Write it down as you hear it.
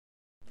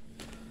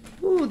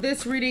Woo!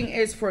 This reading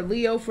is for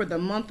Leo for the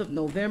month of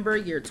November,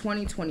 year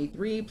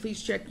 2023.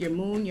 Please check your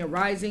moon, your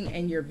rising,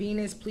 and your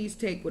Venus. Please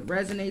take what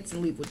resonates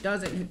and leave what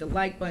doesn't. Hit the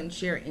like button,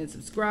 share, and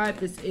subscribe.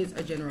 This is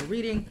a general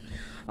reading.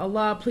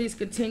 Allah, please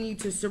continue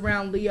to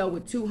surround Leo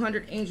with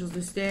 200 angels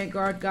to stand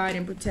guard, guide,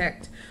 and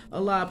protect.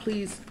 Allah,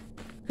 please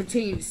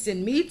continue to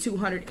send me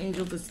 200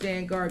 angels to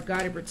stand guard,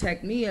 guide, and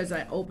protect me as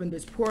I open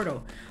this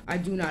portal. I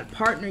do not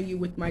partner you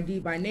with my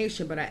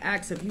divination, but I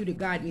ask of you to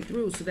guide me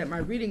through so that my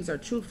readings are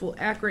truthful,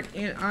 accurate,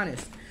 and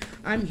honest.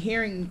 I'm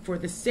hearing for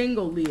the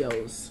single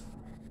Leos.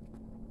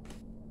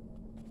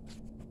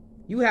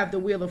 You have the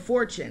Wheel of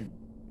Fortune,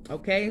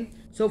 okay?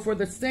 So for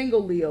the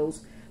single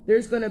Leos,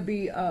 there's going to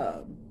be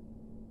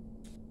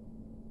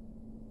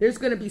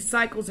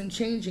cycles and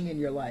changing in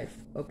your life,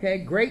 okay?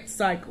 Great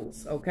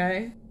cycles,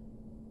 okay?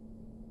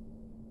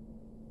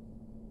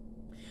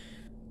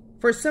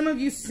 For some of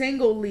you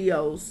single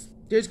Leos,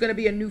 there's going to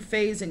be a new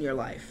phase in your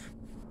life.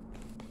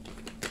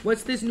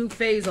 What's this new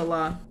phase,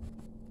 Allah?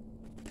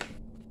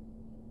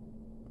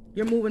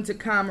 You're moving to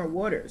calmer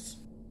waters.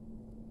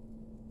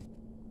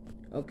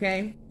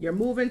 Okay? You're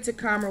moving to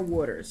calmer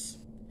waters.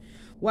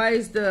 Why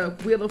is the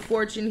Wheel of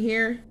Fortune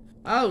here?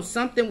 Oh,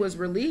 something was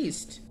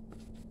released.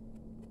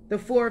 The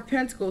Four of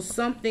Pentacles,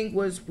 something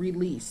was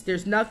released.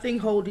 There's nothing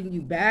holding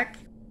you back.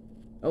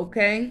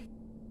 Okay?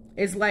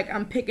 It's like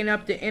I'm picking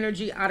up the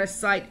energy out of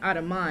sight, out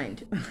of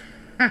mind.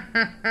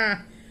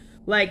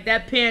 Like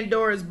that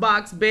Pandora's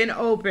box been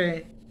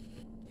open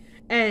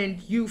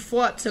and you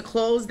fought to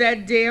close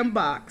that damn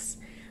box.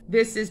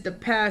 This is the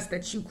past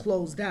that you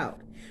closed out.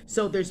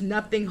 So there's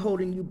nothing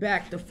holding you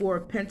back. The Four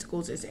of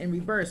Pentacles is in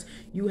reverse.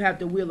 You have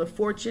the Wheel of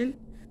Fortune,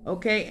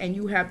 okay, and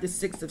you have the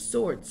Six of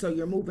Swords. So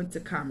you're moving to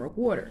calmer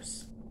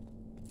waters.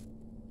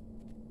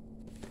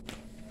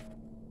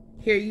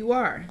 Here you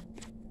are,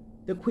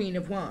 the Queen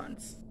of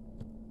Wands.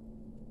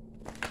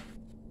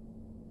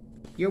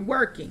 You're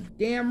working,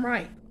 damn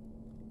right.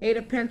 Eight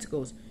of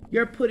Pentacles.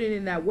 You're putting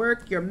in that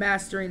work. You're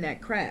mastering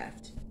that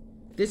craft.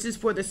 This is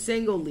for the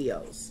single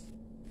Leos.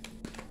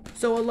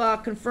 So Allah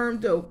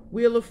confirmed the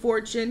Wheel of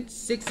Fortune,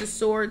 Six of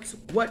Swords.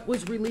 What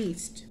was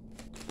released?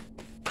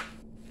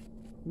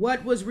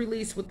 What was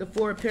released with the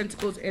Four of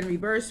Pentacles in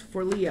reverse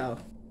for Leo?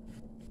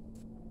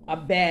 A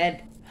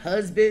bad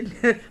husband,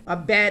 a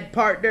bad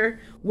partner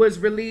was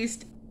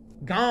released.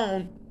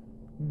 Gone.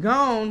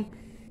 Gone.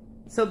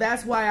 So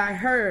that's why I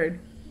heard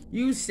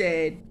you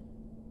said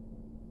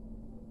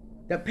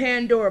the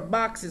Pandora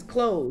box is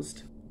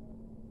closed.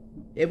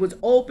 It was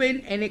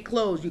open and it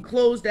closed. You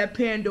closed that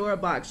Pandora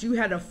box. You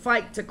had to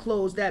fight to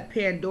close that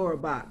Pandora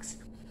box.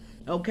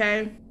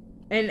 Okay?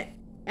 And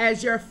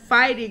as you're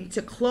fighting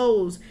to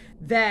close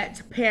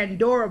that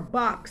Pandora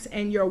box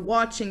and you're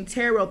watching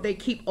tarot, they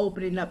keep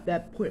opening up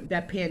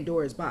that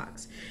Pandora's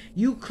box.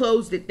 You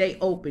closed it, they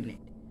open it.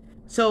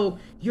 So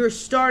you're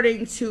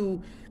starting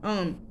to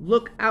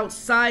look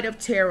outside of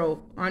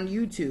tarot on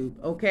YouTube,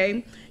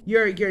 okay?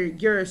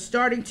 You're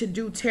starting to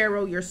do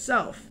tarot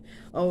yourself.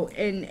 Oh,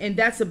 and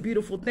that's a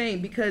beautiful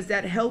thing because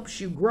that helps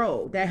you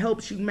grow. That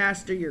helps you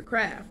master your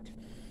craft.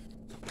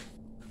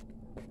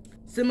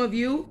 Some of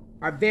you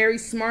are very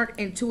smart,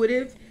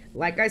 intuitive.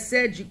 Like I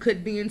said, you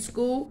could be in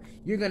school.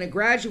 You're going to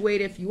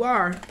graduate if you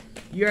are.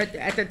 You're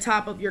at the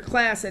top of your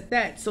class at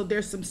that. So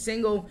there's some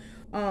single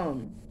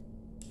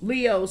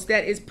Leos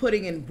that is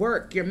putting in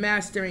work. You're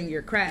mastering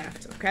your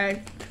craft,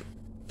 okay?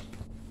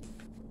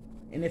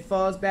 And it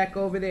falls back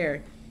over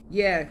there.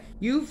 Yeah,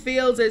 you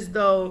feels as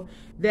though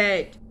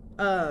that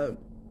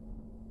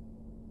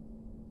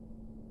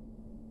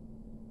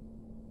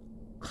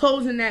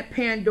closing that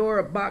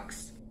Pandora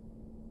box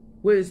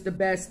was the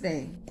best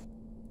thing.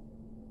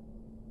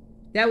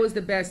 That was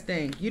the best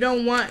thing. You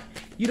don't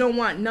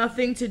want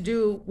nothing to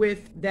do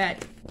with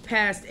that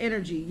past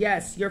energy.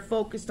 Yes, you're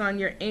focused on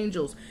your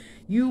angels.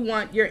 You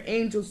want your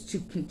angels to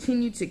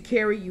continue to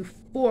carry you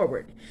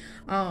forward.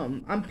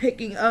 I'm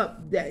picking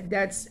up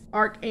that's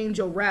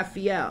Archangel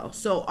Raphael.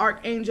 So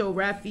Archangel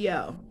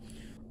Raphael,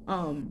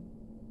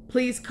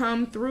 please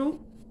come through.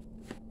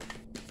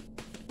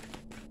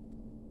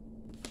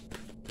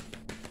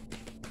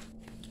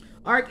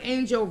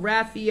 Archangel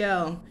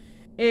Raphael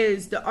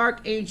is the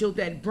archangel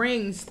that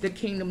brings the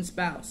kingdom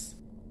spouse.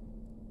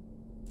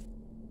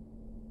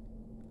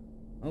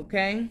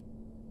 Okay?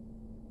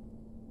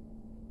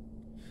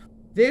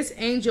 This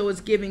angel is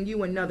giving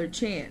you another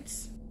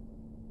chance.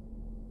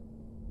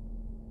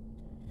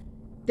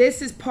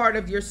 This is part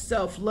of your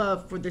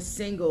self-love for the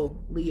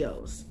single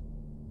Leos.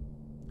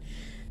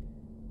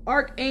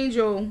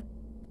 Archangel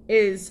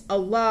is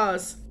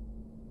Allah's,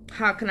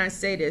 how can I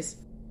say this,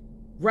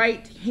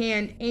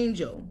 right-hand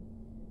angel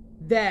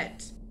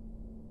that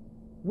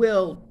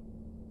will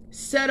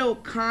settle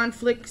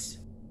conflicts,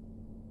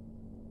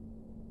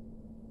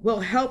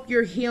 will help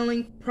your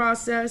healing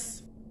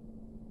process.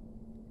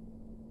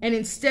 And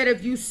instead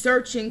of you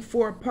searching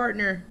for a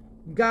partner,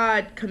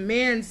 God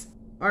commands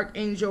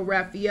Archangel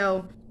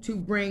Raphael to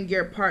bring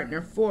your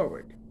partner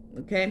forward.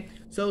 Okay?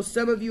 So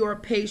some of you are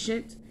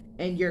patient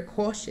and you're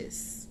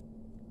cautious.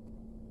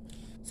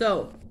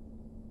 So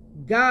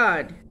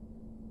God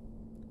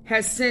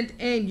has sent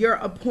in your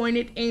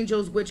appointed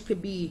angels, which could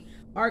be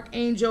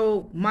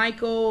Archangel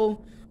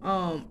Michael,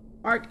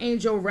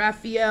 Archangel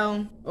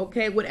Raphael,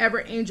 okay,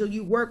 whatever angel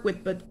you work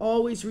with, but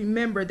always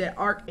remember that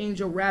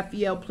Archangel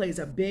Raphael plays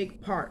a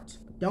big part.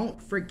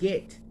 Don't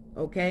forget,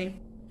 okay?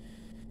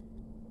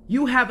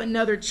 You have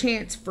another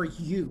chance for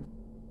you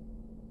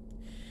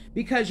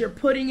because you're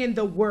putting in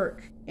the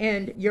work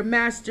and you're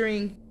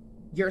mastering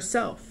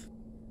yourself,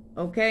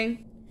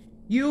 okay?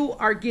 You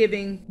are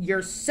giving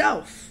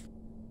yourself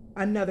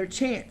another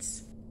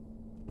chance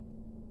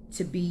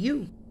to be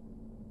you,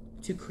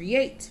 to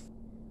create,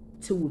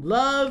 to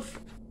love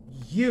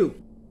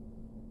you.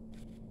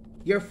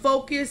 You're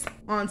focused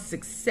on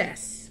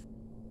success.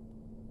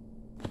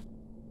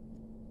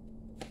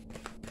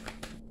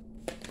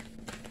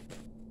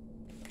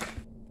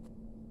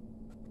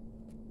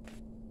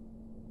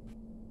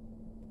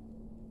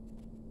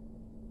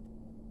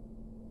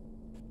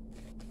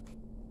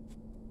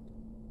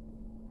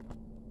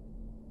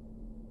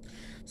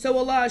 So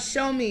Allah,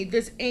 show me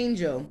this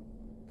angel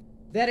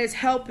that is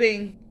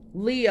helping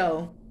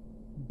Leo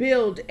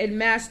build and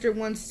master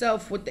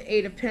oneself with the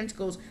Eight of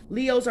Pentacles.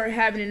 Leos are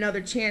having another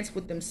chance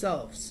with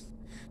themselves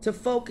to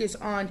focus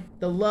on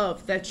the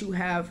love that you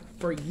have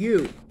for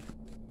you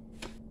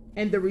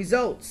and the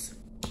results.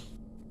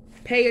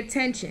 Pay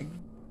attention.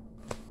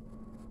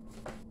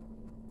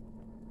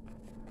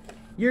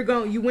 You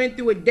went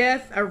through a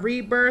death, a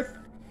rebirth.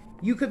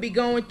 You could be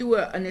going through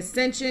an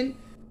ascension,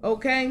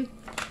 okay?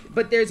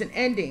 But there's an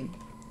ending.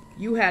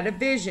 You had a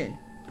vision.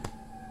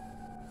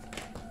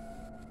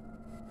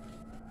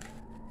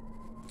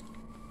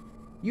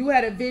 You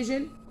had a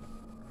vision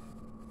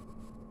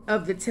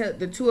of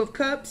the Two of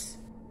Cups.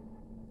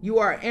 You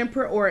are an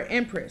emperor or an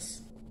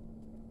empress.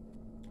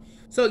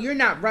 So you're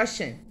not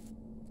rushing.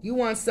 You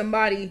want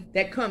somebody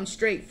that comes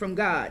straight from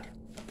God.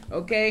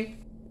 Okay?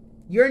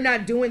 You're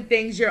not doing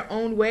things your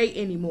own way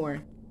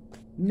anymore.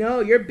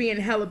 No, you're being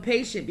hella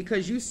patient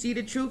because you see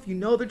the truth, you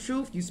know the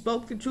truth, you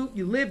spoke the truth,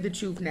 you live the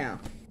truth now.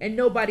 And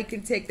nobody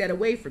can take that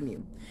away from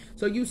you.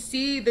 So you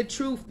see the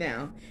truth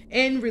now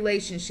in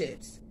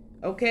relationships.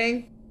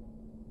 Okay?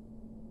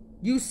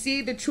 You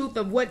see the truth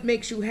of what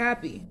makes you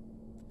happy.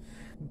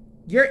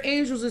 Your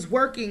angels is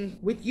working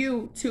with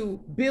you to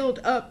build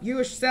up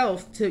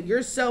yourself, to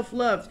your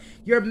self-love.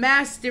 You're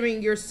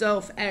mastering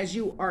yourself as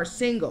you are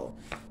single,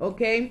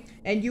 okay?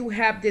 And you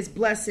have this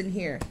blessing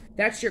here.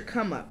 That's your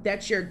come up.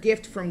 That's your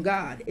gift from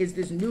God, is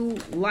this new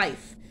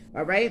life,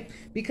 all right?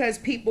 Because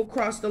people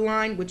cross the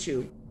line with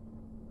you.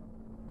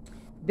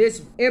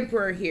 This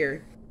emperor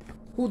here,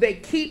 who they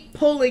keep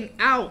pulling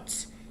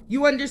out.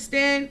 You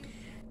understand?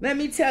 Let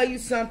me tell you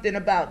something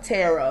about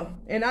tarot.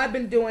 And I've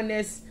been doing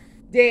this,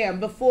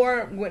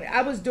 before, when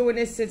I was doing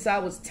this since I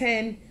was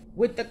 10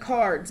 with the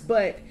cards.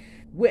 But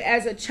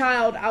as a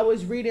child, I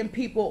was reading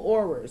people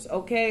auras,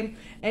 okay?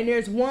 And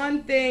there's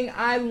one thing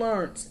I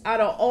learned out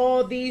of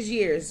all these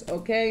years,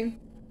 okay?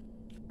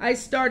 I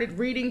started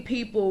reading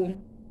people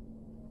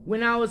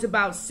when I was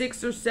about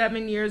 6 or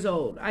 7 years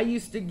old. I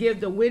used to give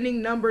the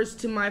winning numbers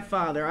to my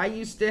father. I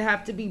used to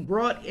have to be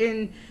brought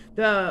in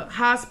the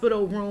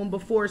hospital room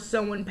before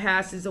someone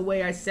passes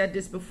away. I said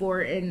this before,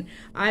 and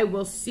I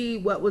will see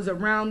what was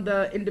around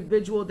the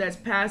individual that's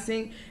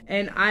passing,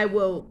 and I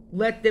will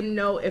let them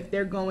know if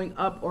they're going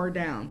up or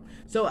down.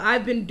 So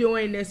I've been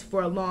doing this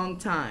for a long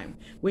time.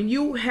 When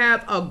you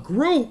have a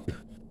group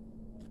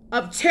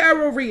of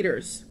tarot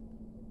readers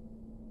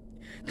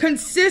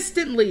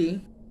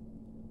consistently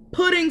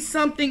putting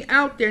something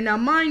out there, now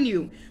mind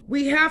you,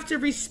 we have to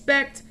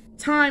respect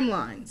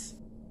timelines.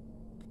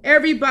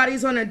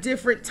 Everybody's on a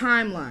different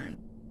timeline.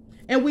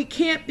 And we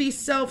can't be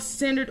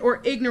self-centered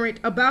or ignorant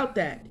about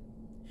that.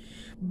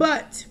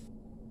 But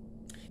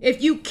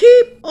if you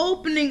keep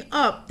opening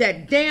up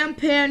that damn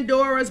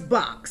Pandora's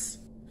box,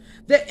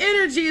 the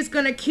energy is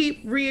going to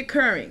keep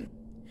reoccurring.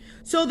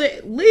 So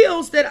the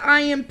Leos that I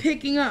am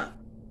picking up,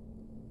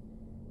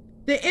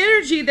 the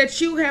energy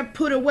that you have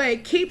put away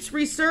keeps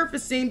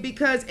resurfacing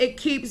because it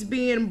keeps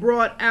being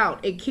brought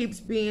out. It keeps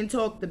being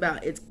talked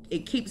about.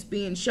 It keeps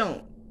being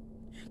shown.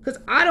 Because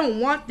I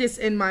don't want this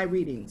in my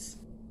readings.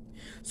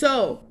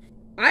 So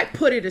I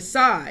put it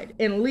aside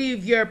and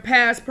leave your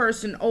past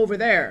person over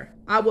there.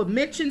 I will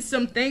mention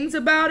some things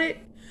about it,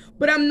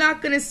 but I'm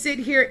not going to sit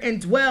here and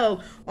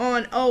dwell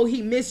on, oh,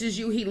 he misses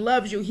you, he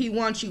loves you, he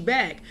wants you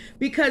back.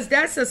 Because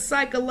that's a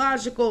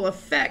psychological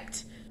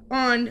effect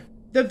on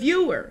the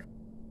viewer.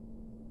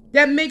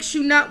 That makes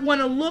you not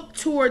want to look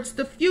towards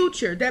the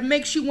future. That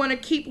makes you want to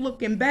keep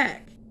looking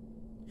back.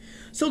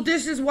 So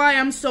this is why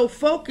I'm so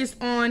focused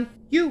on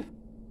you.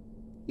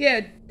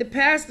 Yeah, the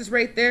past is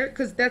right there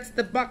because that's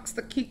the box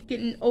that keeps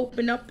getting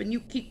opened up and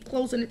you keep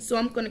closing it, so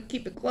I'm going to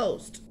keep it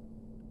closed.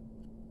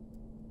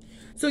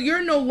 So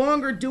you're no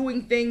longer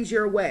doing things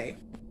your way.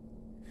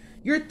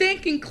 You're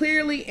thinking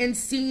clearly and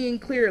seeing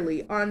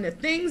clearly on the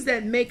things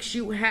that makes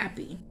you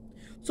happy.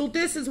 So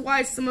this is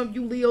why some of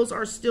you Leos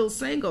are still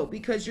single,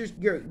 because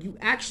you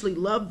actually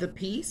love the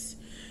peace.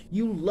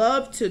 You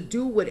love to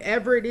do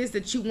whatever it is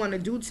that you want to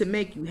do to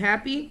make you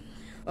happy.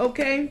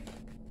 Okay?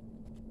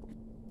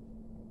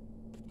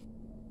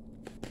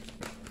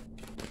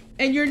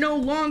 And you're no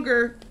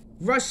longer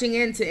rushing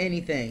into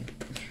anything.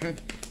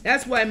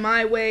 That's why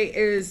my way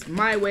is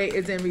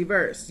in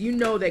reverse. You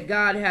know that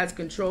God has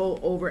control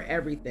over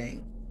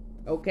everything.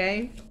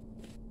 Okay?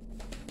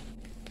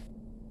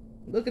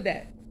 Look at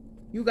that.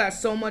 You got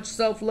so much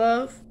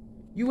self-love.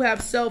 You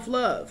have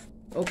self-love.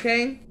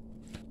 Okay?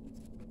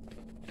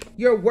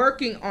 You're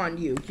working on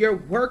you. You're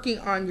working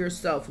on your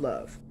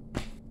self-love.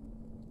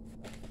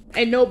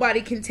 And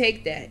nobody can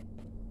take that.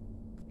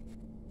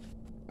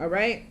 All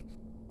right?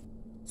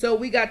 So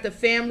we got the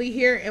family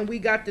here, and we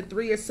got the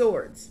Three of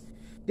Swords.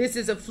 This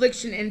is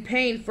affliction and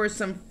pain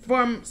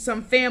from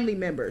some family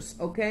members,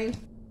 okay?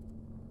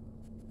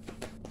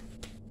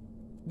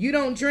 You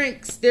don't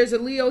drink. There's a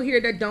Leo here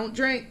that don't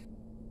drink.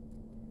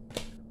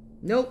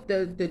 Nope,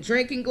 the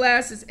drinking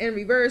glass is in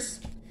reverse.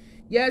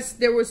 Yes,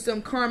 there was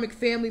some karmic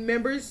family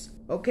members,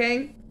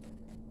 okay?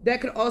 That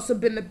could also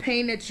been the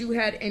pain that you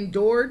had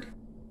endured,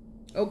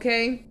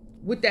 okay?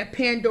 With that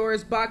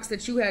Pandora's box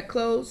that you had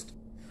closed.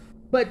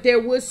 But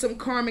there was some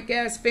karmic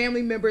ass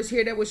family members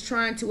here that was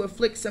trying to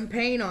inflict some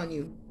pain on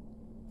you.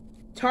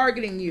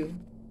 Targeting you.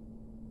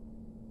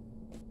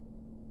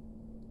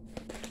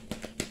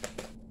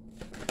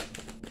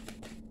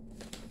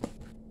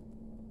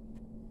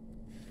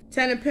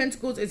 Ten of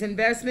Pentacles is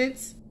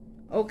investments.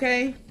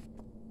 Okay.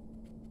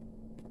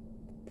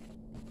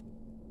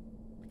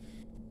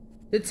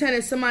 The Ten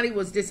of somebody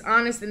was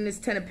dishonest in this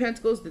Ten of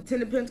Pentacles. The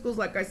Ten of Pentacles,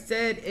 like I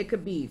said, it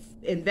could be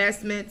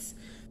investments.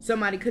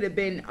 Somebody could have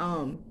been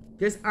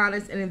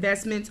dishonest in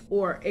investments,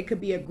 or it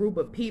could be a group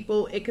of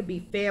people. It could be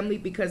family,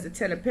 because the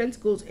Ten of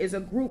Pentacles is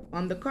a group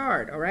on the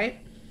card, all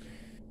right?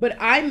 But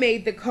I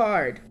made the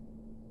card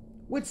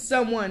with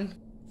someone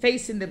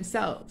facing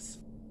themselves.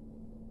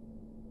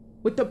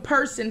 With the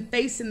person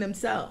facing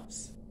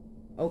themselves,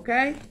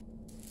 okay?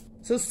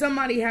 So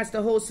somebody has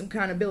to hold some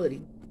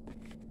accountability,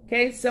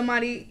 okay?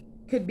 Somebody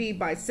could be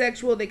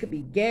bisexual, they could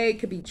be gay,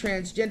 could be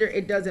transgender,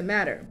 it doesn't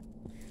matter,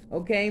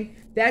 okay?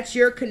 That's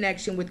your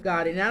connection with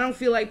God. And I don't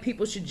feel like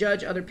people should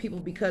judge other people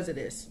because of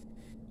this.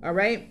 All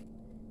right?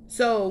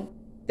 So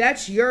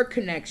that's your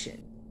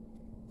connection.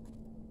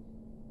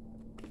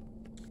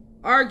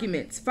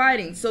 Arguments,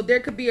 fighting. So there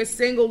could be a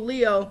single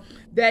Leo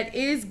that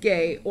is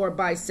gay or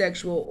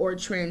bisexual or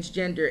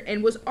transgender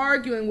and was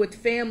arguing with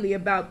family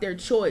about their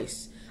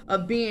choice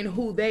of being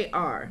who they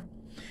are.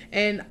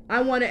 And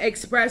I want to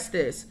express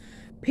this.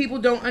 People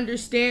don't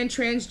understand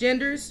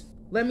transgenders.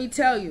 Let me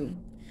tell you.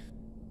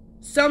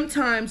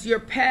 Sometimes your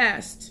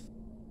past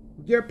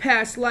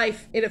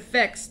life, it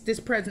affects this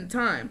present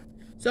time.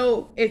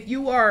 So if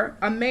you are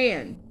a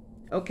man,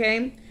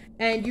 okay,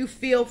 and you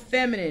feel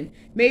feminine,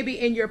 maybe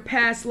in your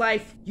past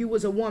life you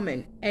was a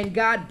woman and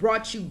God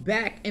brought you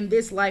back in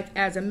this life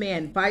as a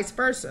man, vice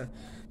versa.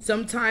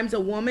 Sometimes a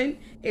woman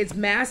is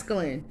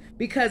masculine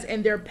because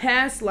in their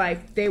past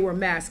life they were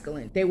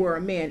masculine, they were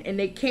a man, and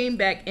they came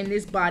back in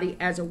this body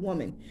as a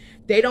woman.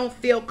 They don't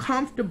feel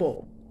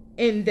comfortable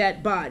in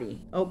that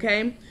body,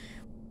 okay?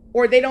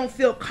 Or they don't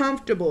feel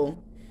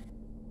comfortable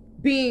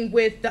being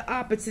with the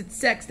opposite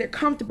sex. They're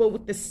comfortable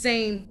with the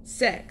same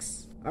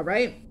sex. All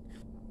right?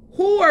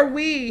 Who are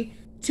we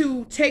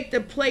to take the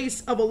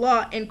place of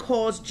Allah and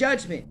cause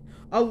judgment?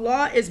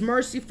 Allah is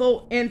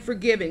merciful and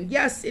forgiving.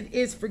 Yes, it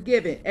is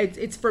forgiven.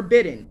 It's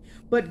forbidden.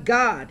 But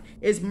God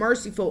is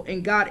merciful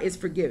and God is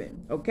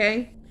forgiving.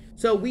 Okay?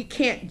 So we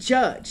can't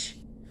judge.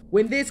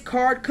 When this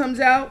card comes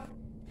out,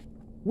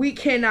 we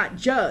cannot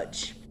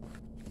judge.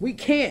 We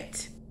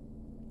can't.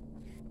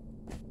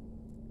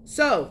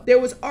 So, there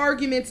was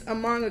arguments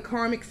among a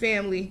karmic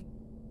family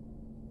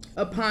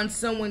upon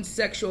someone's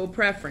sexual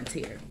preference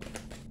here.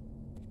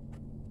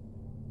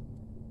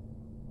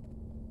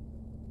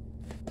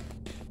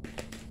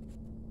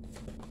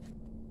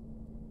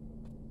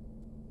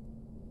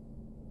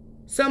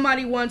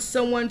 Somebody wants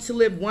someone to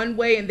live one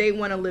way and they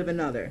want to live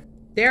another.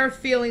 They're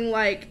feeling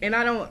like, and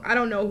I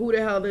don't know who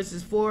the hell this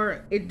is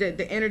for.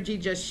 The energy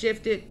just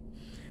shifted.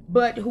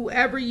 But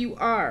whoever you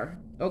are,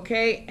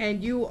 okay,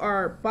 and you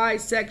are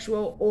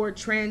bisexual or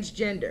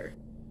transgender,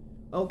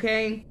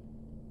 okay,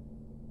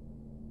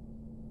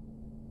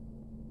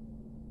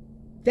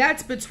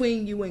 that's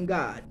between you and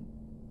God.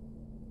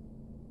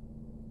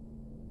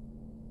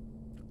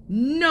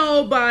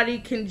 Nobody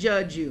can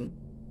judge you.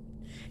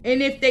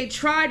 And if they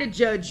try to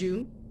judge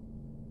you,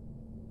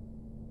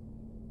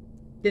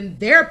 then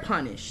they're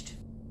punished.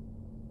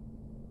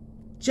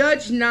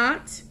 Judge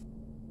not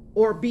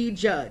or be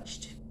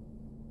judged.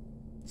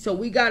 So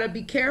we got to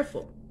be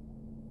careful.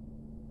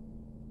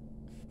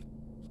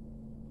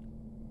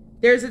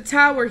 There's a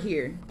tower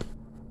here.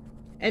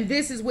 And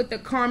this is with the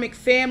karmic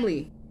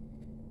family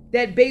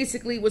that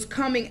basically was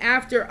coming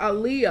after a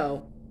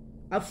Leo,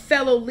 a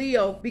fellow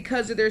Leo,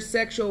 because of their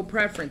sexual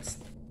preference.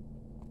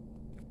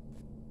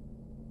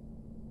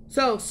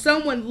 So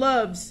someone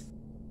loves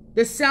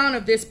the sound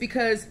of this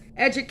because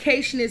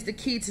education is the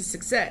key to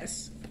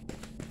success.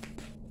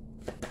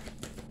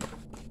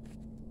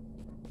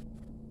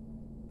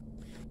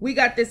 We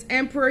got this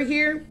emperor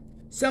here,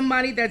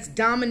 somebody that's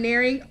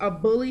domineering, a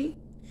bully,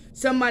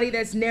 somebody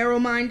that's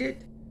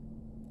narrow-minded,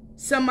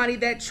 somebody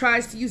that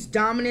tries to use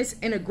dominance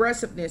and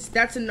aggressiveness.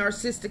 That's a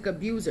narcissistic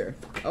abuser,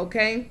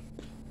 okay?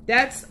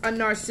 That's a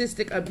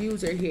narcissistic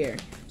abuser here.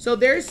 So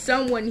there's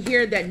someone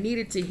here that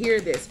needed to hear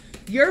this.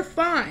 You're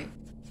fine.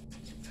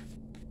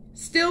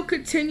 Still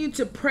continue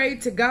to pray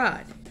to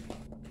God.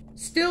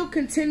 Still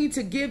continue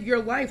to give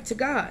your life to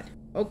God,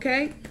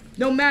 okay?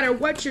 No matter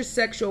what your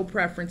sexual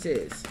preference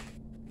is.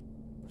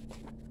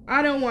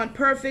 I don't want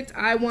perfect,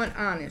 I want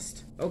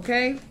honest,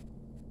 okay?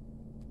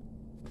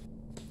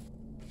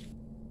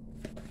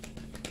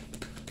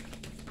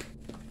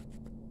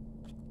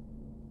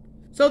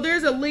 So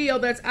there's a Leo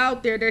that's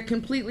out there that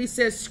completely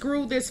says,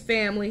 screw this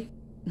family.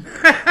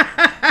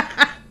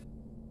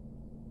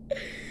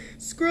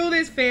 Screw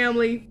this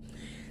family.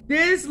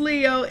 This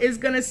Leo is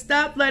going to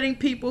stop letting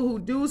people who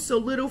do so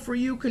little for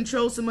you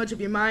control so much of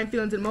your mind,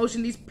 feelings, and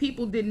emotion. These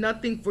people did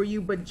nothing for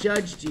you but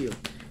judged you.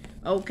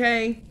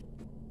 Okay?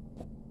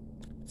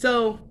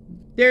 So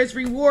there's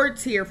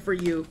rewards here for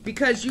you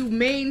because you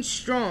remain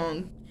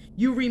strong.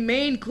 You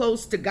remain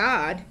close to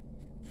God.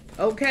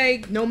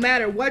 Okay? No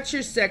matter what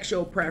your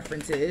sexual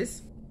preference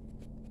is.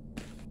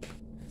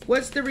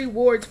 What's the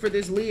rewards for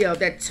this Leo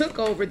that took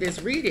over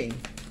this reading?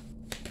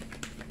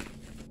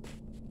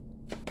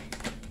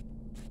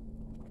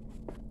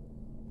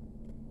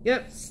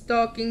 Yep,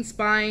 stalking,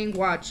 spying,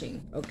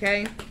 watching,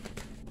 okay?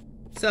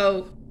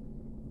 So,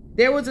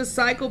 there was a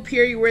cycle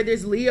period where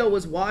this Leo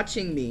was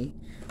watching me,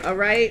 all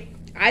right?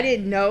 I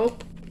didn't know,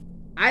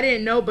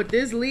 but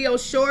this Leo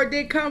sure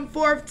did come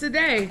forth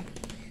today.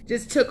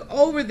 Just took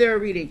over their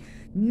reading.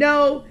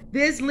 No,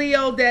 this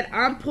Leo that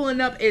I'm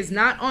pulling up is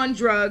not on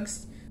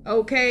drugs,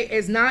 okay?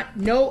 Is not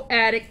no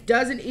addict,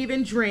 doesn't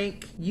even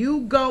drink.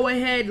 You go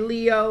ahead,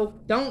 Leo.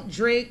 Don't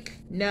drink.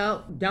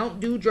 No, don't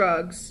do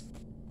drugs.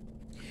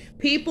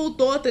 People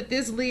thought that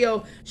this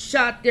Leo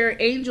shot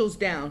their angels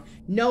down.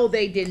 No,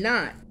 they did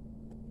not.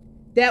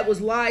 That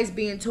was lies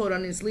being told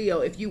on this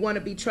Leo. If you want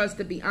to be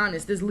trusted, be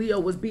honest. This Leo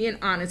was being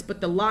honest, but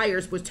the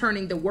liars was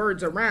turning the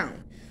words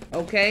around.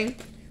 Okay?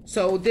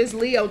 So this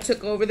Leo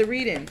took over the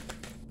reading.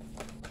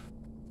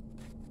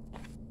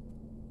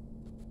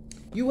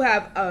 You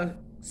have a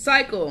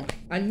cycle,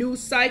 a new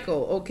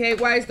cycle. Okay?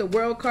 Why is the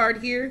World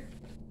card here?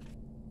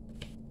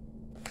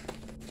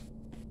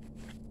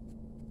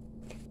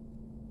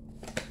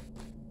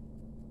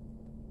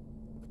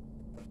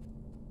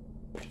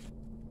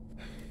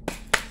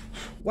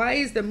 Why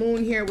is the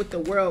Moon here with the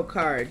World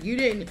card? You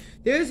didn't...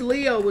 This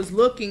Leo was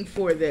looking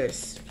for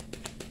this.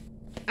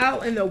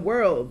 Out in the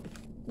world.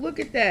 Look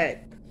at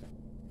that.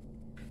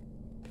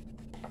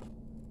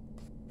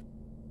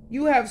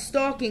 You have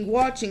stalking,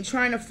 watching,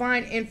 trying to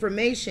find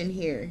information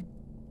here.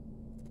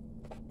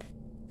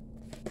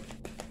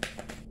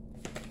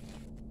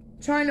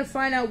 Trying to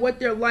find out what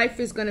their life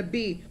is going to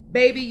be.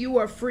 Baby, you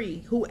are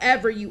free.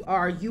 Whoever you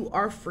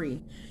are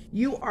free.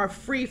 You are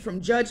free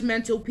from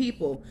judgmental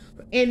people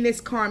in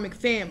this karmic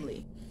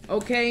family.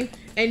 Okay?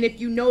 And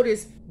if you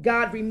notice,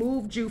 God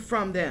removed you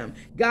from them.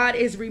 God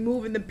is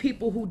removing the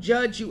people who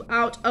judge you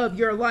out of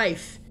your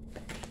life.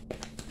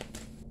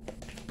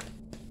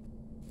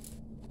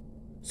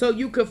 So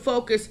you could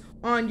focus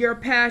on your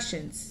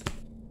passions.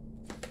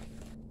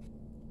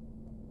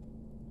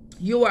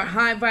 You are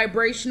high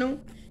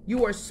vibrational.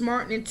 You are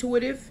smart and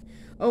intuitive.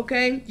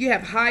 Okay? You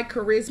have high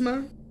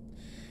charisma.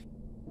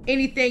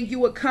 Anything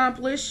you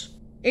accomplish,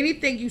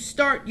 anything you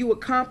start, you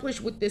accomplish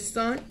with this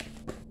sun.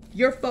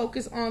 You're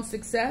focused on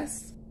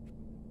success.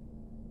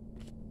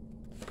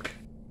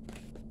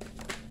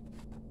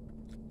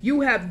 You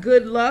have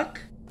good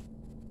luck.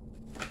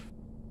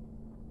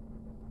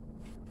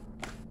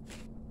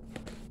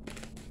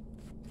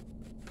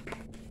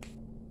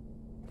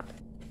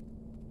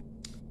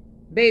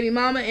 Baby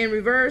mama in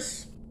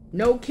reverse.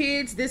 No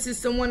kids. This is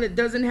someone that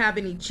doesn't have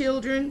any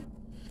children.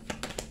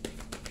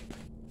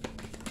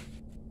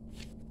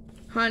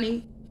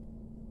 Honey,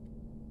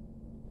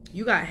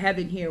 you got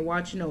heaven here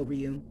watching over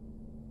you.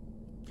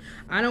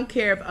 I don't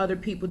care if other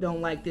people don't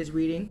like this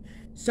reading.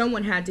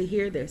 Someone had to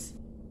hear this.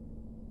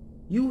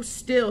 You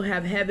still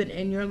have heaven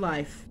in your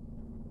life.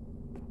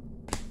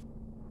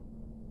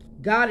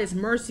 God is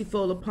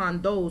merciful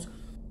upon those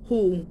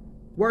who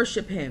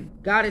worship him.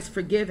 God is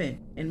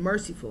forgiving and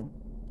merciful.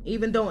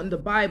 Even though in the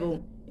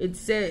Bible, it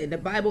said, in the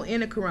Bible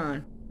and the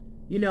Quran,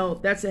 you know,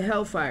 that's a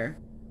hellfire.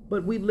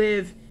 But we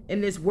live in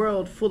this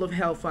world full of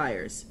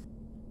hellfires.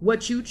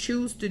 What you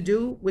choose to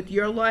do with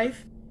your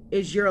life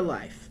is your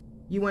life.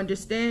 You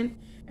understand?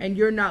 And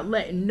you're not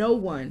letting no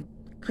one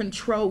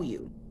control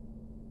you.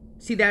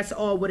 See, that's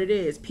all what it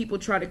is. People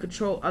try to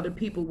control other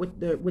people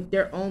with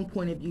their own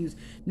point of views,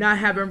 not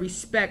having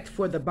respect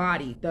for the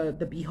body,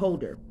 the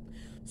beholder.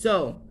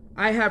 So,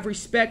 I have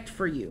respect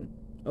for you.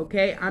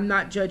 Okay? I'm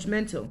not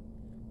judgmental.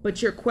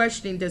 But you're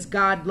questioning, does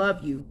God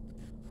love you?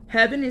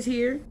 Heaven is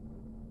here.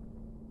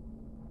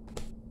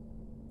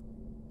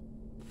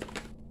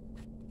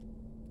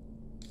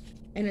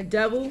 And the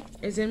devil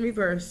is in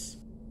reverse.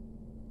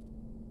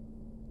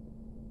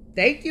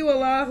 Thank you,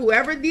 Allah.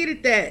 Whoever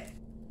needed that.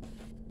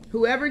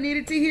 Whoever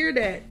needed to hear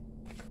that.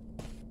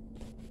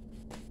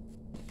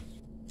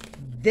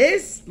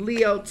 This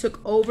Leo took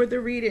over the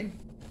reading.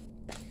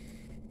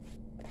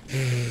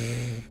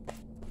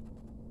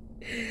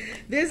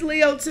 This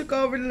Leo took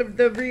over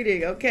the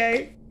reading,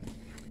 okay?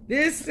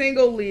 This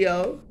single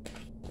Leo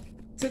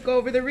took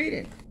over the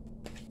reading.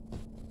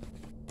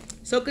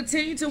 So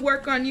continue to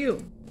work on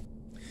you.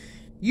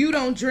 You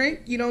don't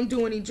drink, you don't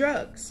do any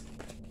drugs.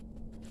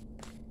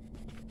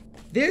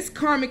 This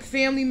karmic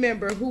family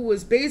member who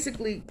was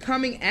basically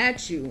coming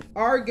at you,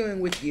 arguing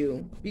with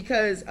you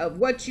because of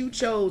what you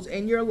chose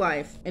in your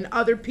life, and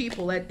other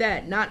people at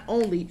that, not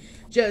only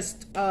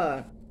just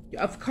a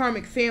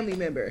karmic family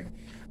member,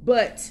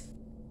 but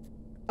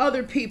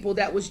other people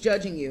that was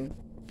judging you.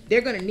 They're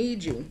going to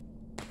need you.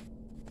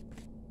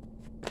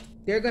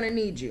 They're going to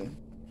need you.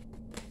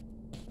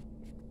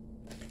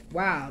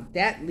 Wow,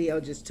 that Leo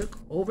just took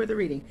over the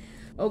reading.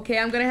 Okay,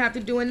 I'm going to have to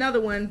do another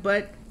one,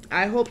 but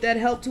I hope that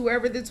helped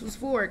whoever this was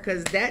for,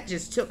 because that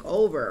just took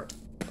over.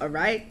 All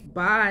right,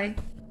 bye.